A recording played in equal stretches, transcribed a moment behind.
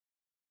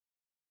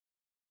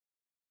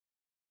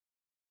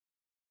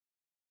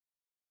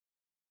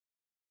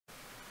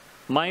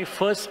My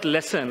first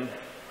lesson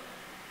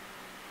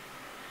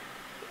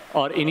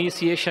or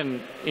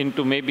initiation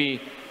into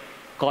maybe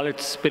call it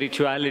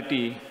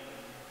spirituality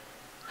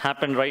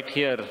happened right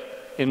here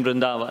in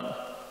Vrindavan.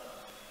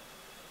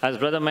 As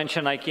brother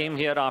mentioned, I came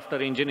here after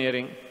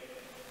engineering.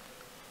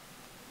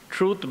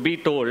 Truth be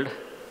told,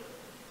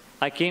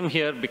 I came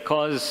here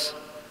because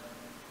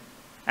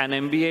an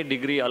MBA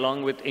degree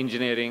along with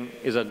engineering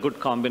is a good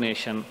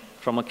combination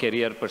from a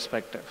career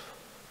perspective.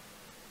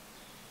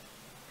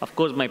 Of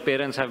course, my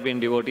parents have been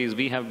devotees,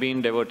 we have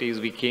been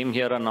devotees, we came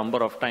here a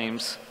number of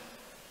times.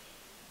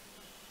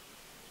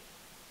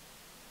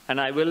 And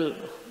I will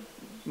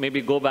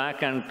maybe go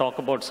back and talk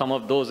about some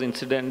of those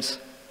incidents.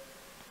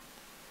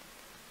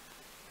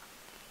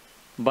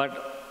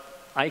 But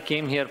I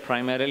came here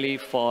primarily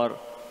for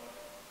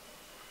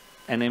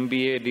an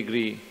MBA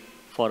degree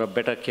for a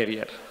better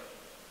career.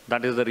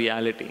 That is the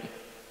reality.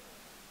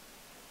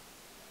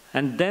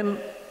 And then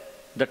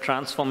the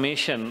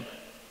transformation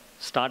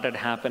started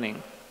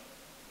happening.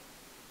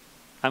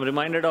 I'm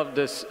reminded of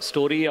this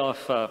story of,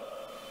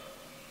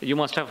 you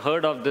must have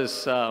heard of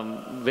this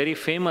very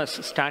famous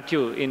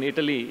statue in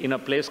Italy in a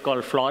place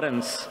called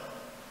Florence,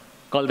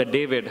 called the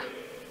David.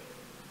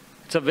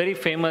 It's a very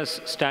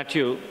famous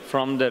statue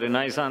from the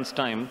Renaissance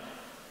time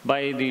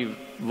by the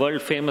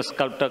world-famous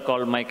sculptor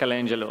called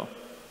Michaelangelo.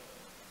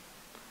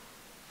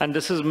 And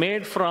this is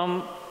made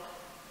from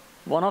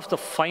one of the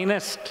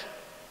finest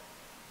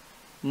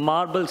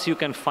marbles you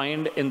can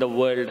find in the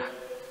world,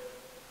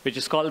 which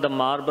is called the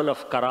marble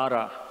of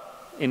Carrara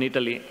in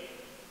Italy.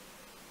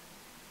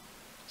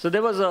 So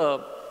there was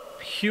a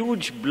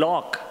huge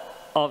block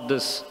of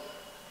this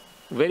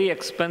very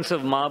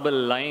expensive marble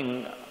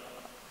lying,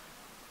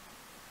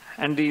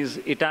 and these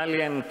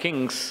Italian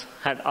kings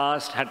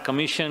had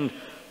commissioned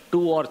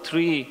 2 or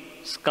 3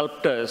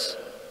 sculptors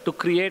to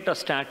create a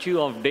statue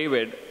of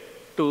David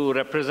to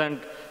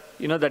represent,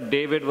 the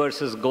David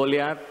versus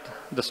Goliath,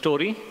 the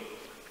story,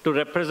 to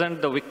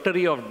represent the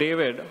victory of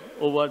David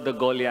over the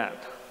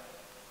Goliath.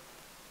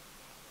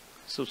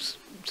 So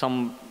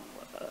some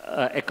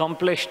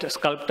accomplished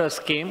sculptors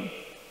came,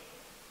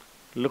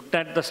 looked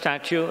at the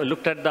statue,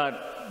 looked at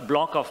that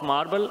block of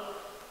marble,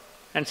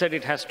 and said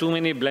it has too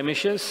many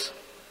blemishes,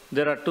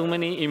 there are too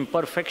many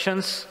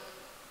imperfections,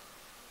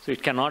 so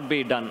it cannot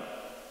be done.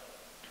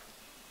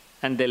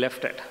 And they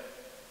left it.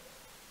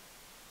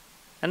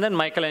 And then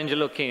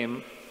Michelangelo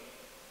came,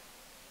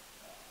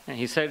 and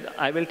he said,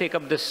 I will take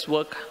up this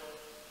work.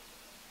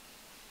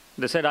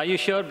 They said, are you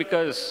sure?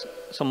 Because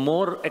some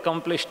more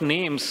accomplished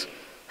names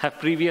have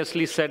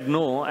previously said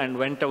no and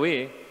went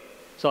away.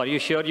 So are you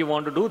sure you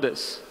want to do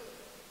this?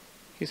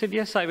 He said,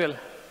 yes, I will.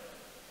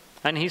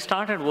 And he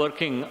started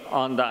working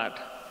on that.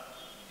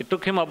 It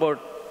took him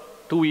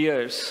about 2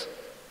 years.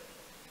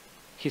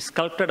 He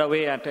sculpted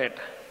away at it.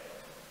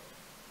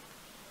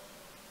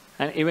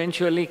 And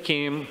eventually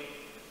came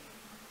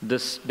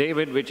this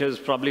David, which is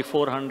probably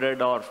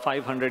 400 or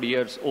 500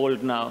 years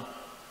old now.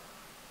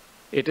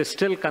 It is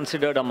still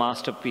considered a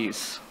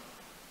masterpiece.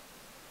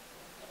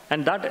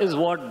 And that is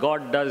what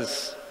God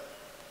does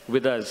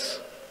with us.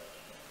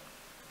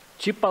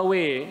 Chip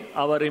away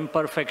our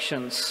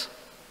imperfections.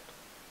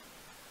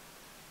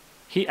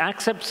 He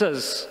accepts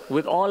us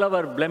with all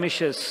our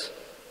blemishes,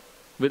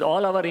 with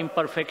all our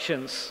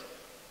imperfections,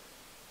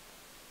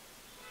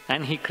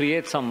 and He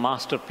creates a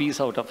masterpiece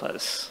out of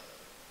us.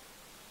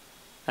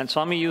 And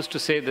Swami used to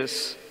say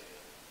this,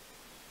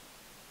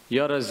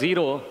 you're a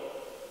zero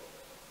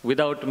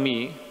without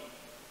me,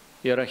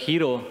 you're a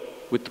hero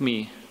with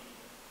me,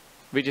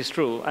 which is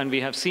true. And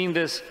we have seen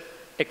this,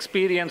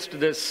 experienced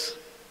this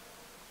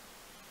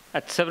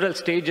at several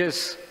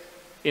stages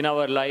in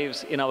our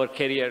lives, in our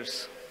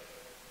careers.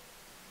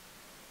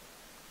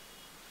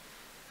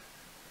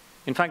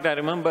 In fact, I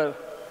remember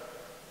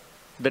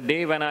the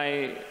day when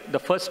the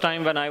first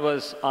time when I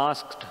was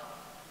asked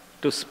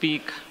to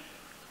speak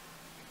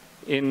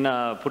in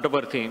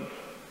Puttaparthi.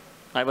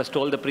 I was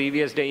told the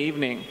previous day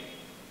evening,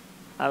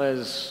 I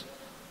was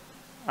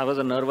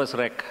a nervous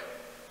wreck.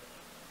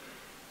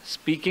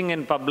 Speaking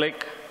in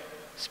public,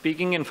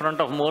 speaking in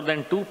front of more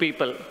than 2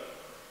 people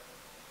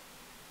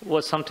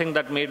was something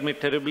that made me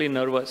terribly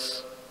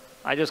nervous.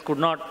 I just could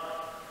not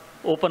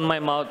open my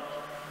mouth.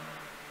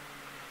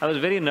 I was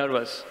very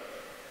nervous.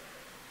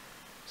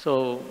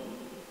 So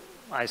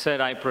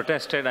I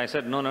protested, I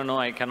said, no,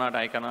 I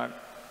cannot.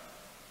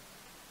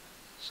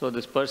 So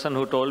this person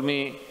who told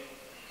me,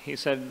 he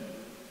said,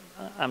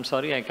 I'm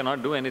sorry, I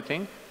cannot do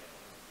anything.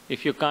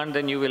 If you can't,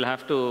 then you will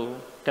have to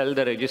tell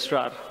the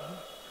registrar.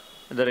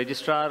 The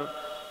registrar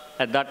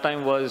at that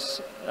time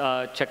was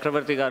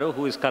Chakravarti Garu,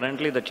 who is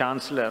currently the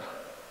Chancellor.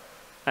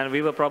 And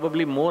we were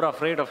probably more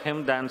afraid of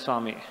him than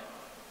Swami.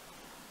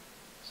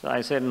 So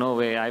I said, no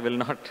way, I will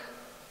not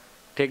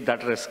take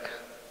that risk.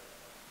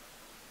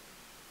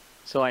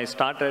 So I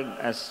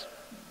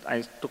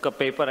took a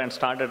paper and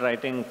started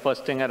writing.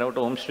 First thing I wrote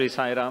Om Shri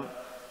Sai Ram.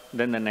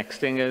 Then the next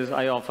thing is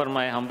I offer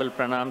my humble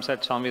pranams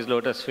at Swami's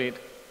lotus feet.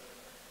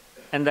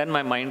 And then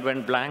my mind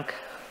went blank.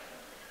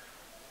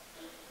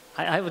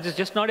 I was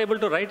just not able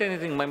to write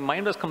anything. My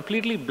mind was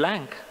completely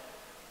blank.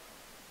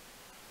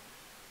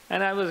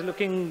 And I was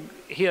looking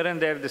here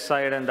and there, this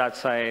side and that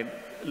side,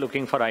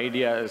 looking for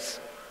ideas.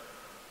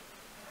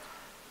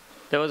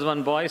 There was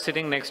one boy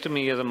sitting next to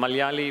me, as a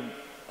Malayali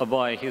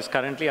boy. He's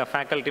currently a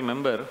faculty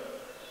member.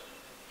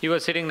 He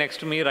was sitting next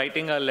to me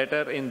writing a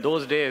letter. In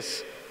those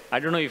days, I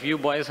don't know if you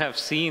boys have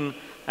seen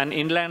an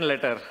inland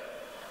letter,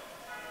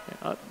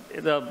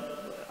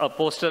 a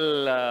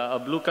postal,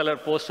 a blue color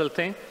postal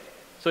thing.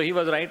 So he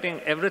was writing,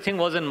 everything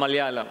was in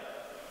Malayalam.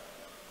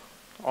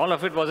 All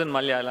of it was in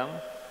Malayalam.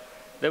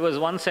 There was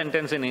one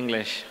sentence in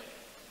English.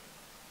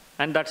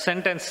 And that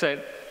sentence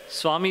said,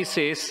 Swami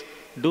says,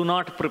 do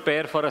not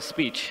prepare for a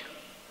speech.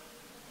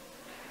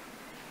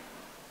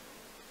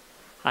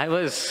 I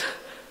was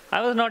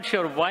not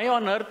sure why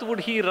on earth would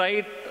he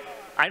write.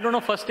 I don't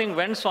know first thing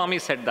when Swami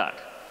said that.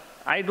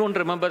 I don't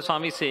remember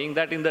Swami saying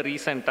that in the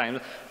recent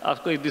times.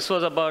 Of course, this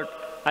was about,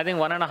 I think,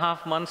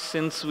 1.5 months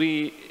since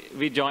we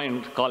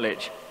joined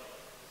college.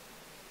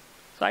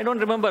 So I don't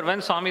remember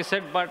when Swami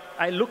said, but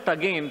I looked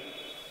again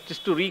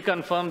just to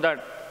reconfirm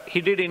that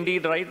he did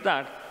indeed write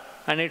that.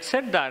 And it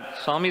said that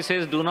Swami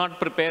says, do not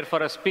prepare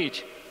for a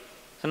speech.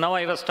 So now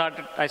I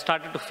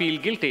started to feel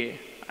guilty.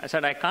 I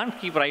said, I can't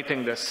keep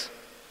writing this.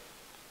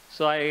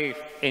 So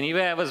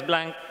anyway, I was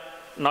blank,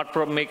 not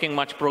making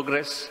much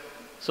progress.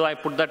 So I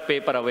put that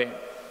paper away.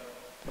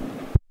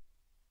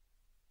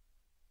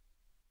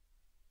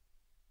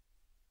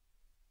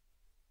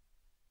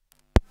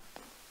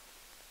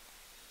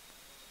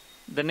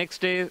 The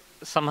next day,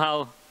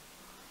 somehow,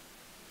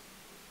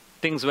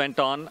 things went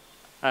on,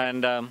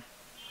 and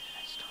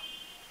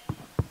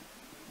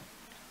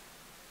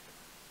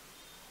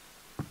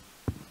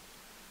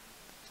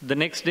the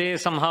next day,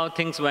 somehow,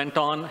 things went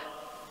on,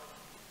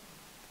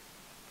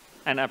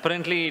 and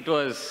apparently it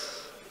was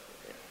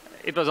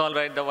all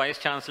right. The Vice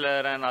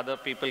Chancellor and other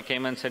people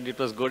came and said it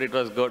was good, it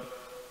was good.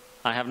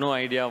 I have no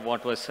idea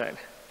what was said.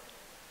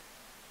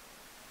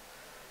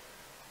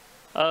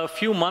 A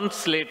few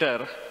months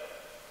later,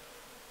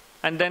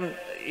 and then,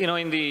 you know,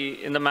 in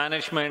the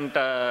management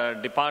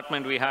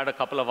department, we had a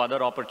couple of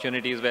other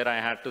opportunities where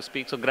I had to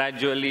speak. So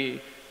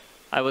gradually,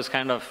 I was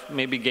kind of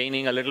maybe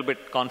gaining a little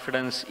bit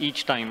confidence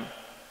each time.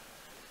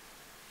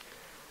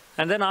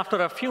 And then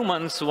after a few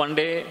months, one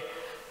day,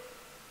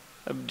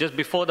 just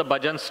before the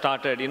bhajan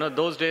started, you know,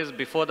 those days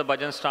before the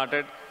bhajan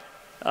started,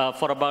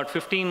 for about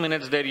 15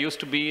 minutes, there used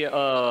to be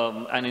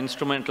an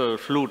instrumental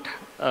flute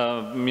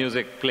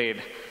music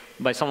played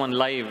by someone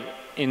live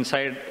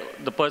inside.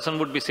 The person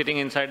would be sitting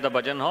inside the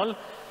bhajan hall.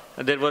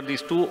 There were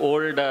these two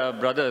old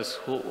brothers,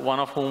 one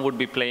of whom would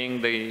be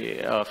playing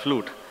the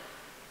flute.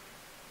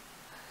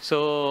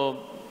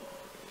 So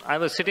I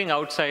was sitting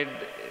outside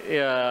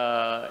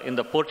in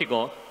the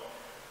portico,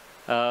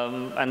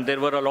 and there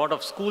were a lot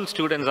of school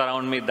students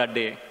around me that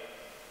day.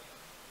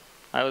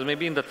 I was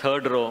maybe in the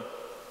 3rd row.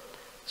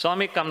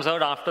 Swami comes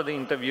out after the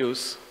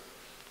interviews.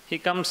 He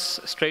comes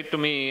straight to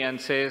me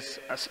and says,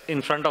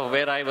 in front of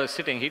where I was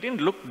sitting, he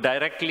didn't look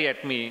directly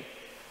at me.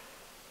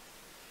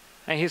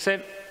 And he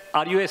said,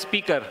 are you a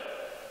speaker?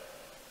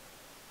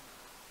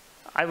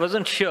 I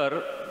wasn't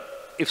sure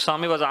if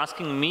Swami was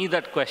asking me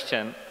that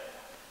question,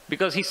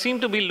 because he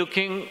seemed to be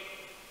looking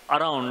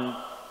around.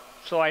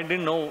 So I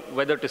didn't know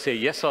whether to say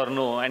yes or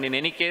no. And in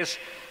any case,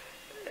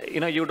 you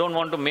know, you don't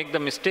want to make the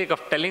mistake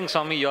of telling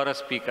Swami you're a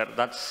speaker.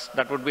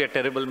 That would be a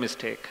terrible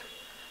mistake.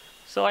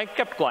 So I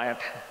kept quiet.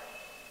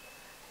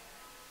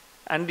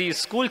 And the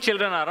school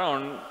children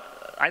around,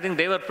 I think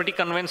they were pretty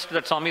convinced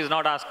that Swami is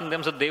not asking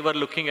them, so they were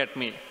looking at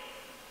me.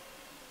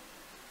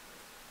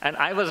 And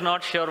I was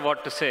not sure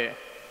what to say.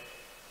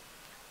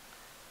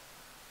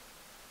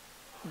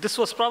 This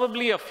was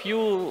probably a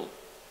few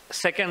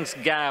seconds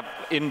gap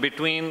in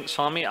between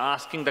Swami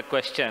asking the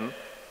question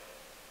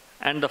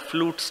and the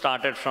flute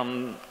started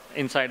from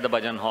inside the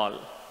bhajan hall.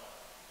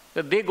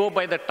 They go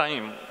by the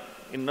time.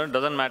 You know, it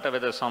doesn't matter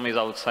whether Swami is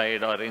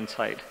outside or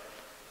inside.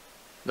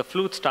 The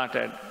flute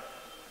started.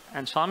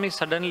 And Swami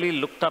suddenly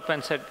looked up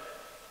and said,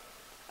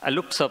 I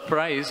looked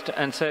surprised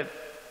and said,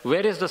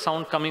 where is the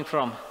sound coming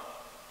from?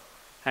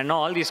 And now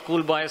all these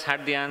schoolboys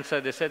had the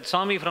answer. They said,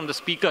 Swami, from the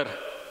speaker.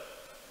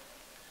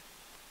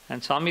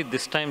 And Swami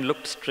this time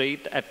looked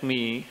straight at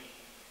me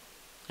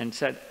and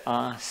said,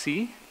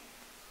 see,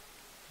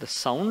 the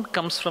sound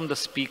comes from the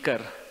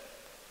speaker,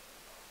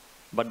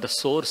 but the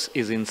source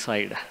is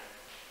inside.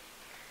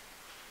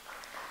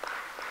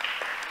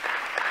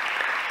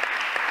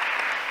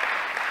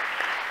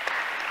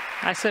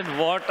 I said,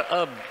 what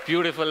a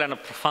beautiful and a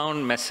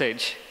profound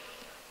message.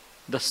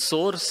 The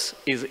source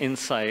is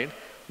inside.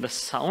 The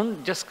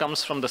sound just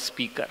comes from the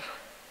speaker.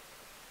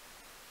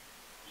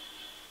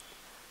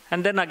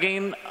 And then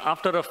again,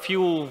 after a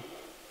few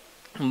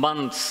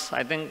months,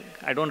 I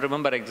don't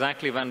remember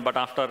exactly when, but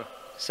after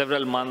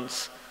several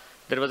months,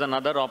 there was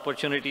another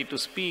opportunity to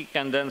speak,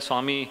 and then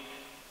Swami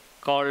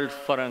called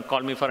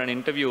me for an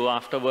interview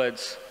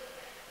afterwards,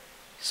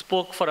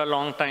 spoke for a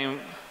long time,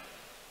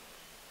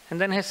 and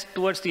then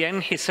towards the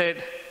end he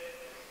said,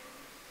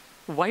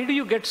 why do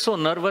you get so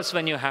nervous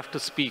when you have to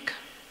speak?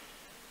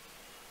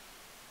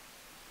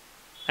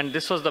 And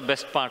this was the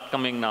best part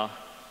coming now.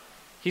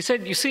 He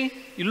said, you see,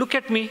 you look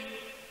at me.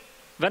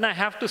 When I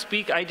have to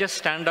speak, I just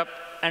stand up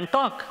and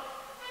talk.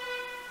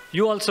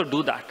 You also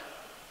do that.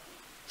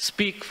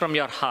 Speak from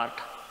your heart.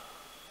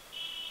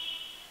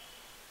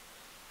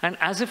 And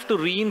as if to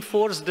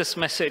reinforce this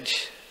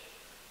message,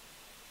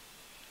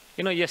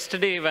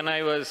 yesterday when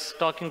I was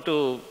talking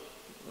to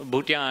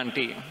Bhutia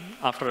auntie,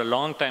 after a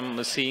long time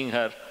of seeing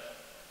her,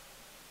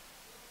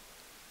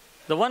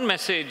 the one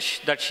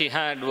message that she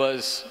had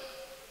was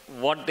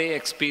what they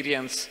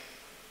experience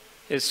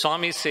is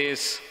Swami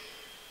says,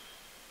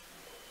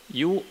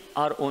 you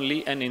are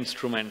only an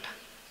instrument.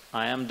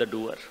 I am the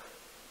doer.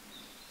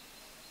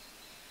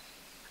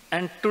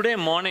 And today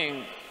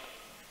morning,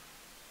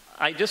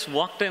 I just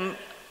walked in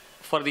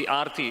for the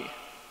Aarti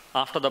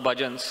after the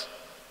bhajans.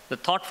 The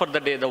thought for the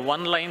day, the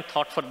one-line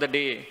thought for the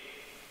day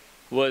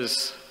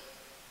was,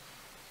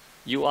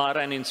 you are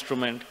an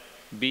instrument,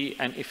 be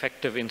an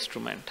effective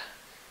instrument.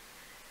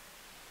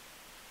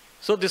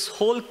 So this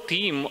whole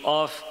theme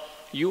of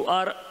you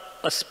are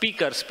a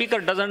speaker.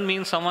 Speaker doesn't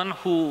mean someone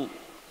who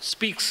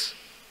speaks,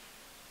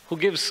 who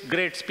gives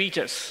great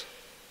speeches.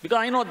 Because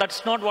I know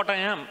that's not what I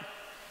am.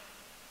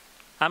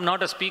 I'm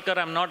not a speaker,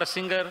 I'm not a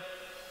singer.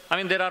 I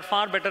mean, there are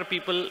far better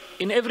people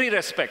in every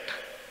respect.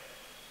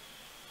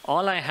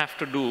 All I have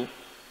to do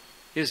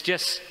is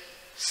just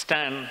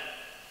stand.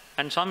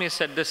 And Swami has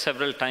said this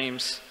several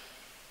times.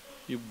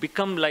 You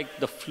become like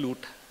the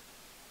flute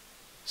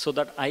so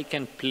that I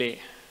can play.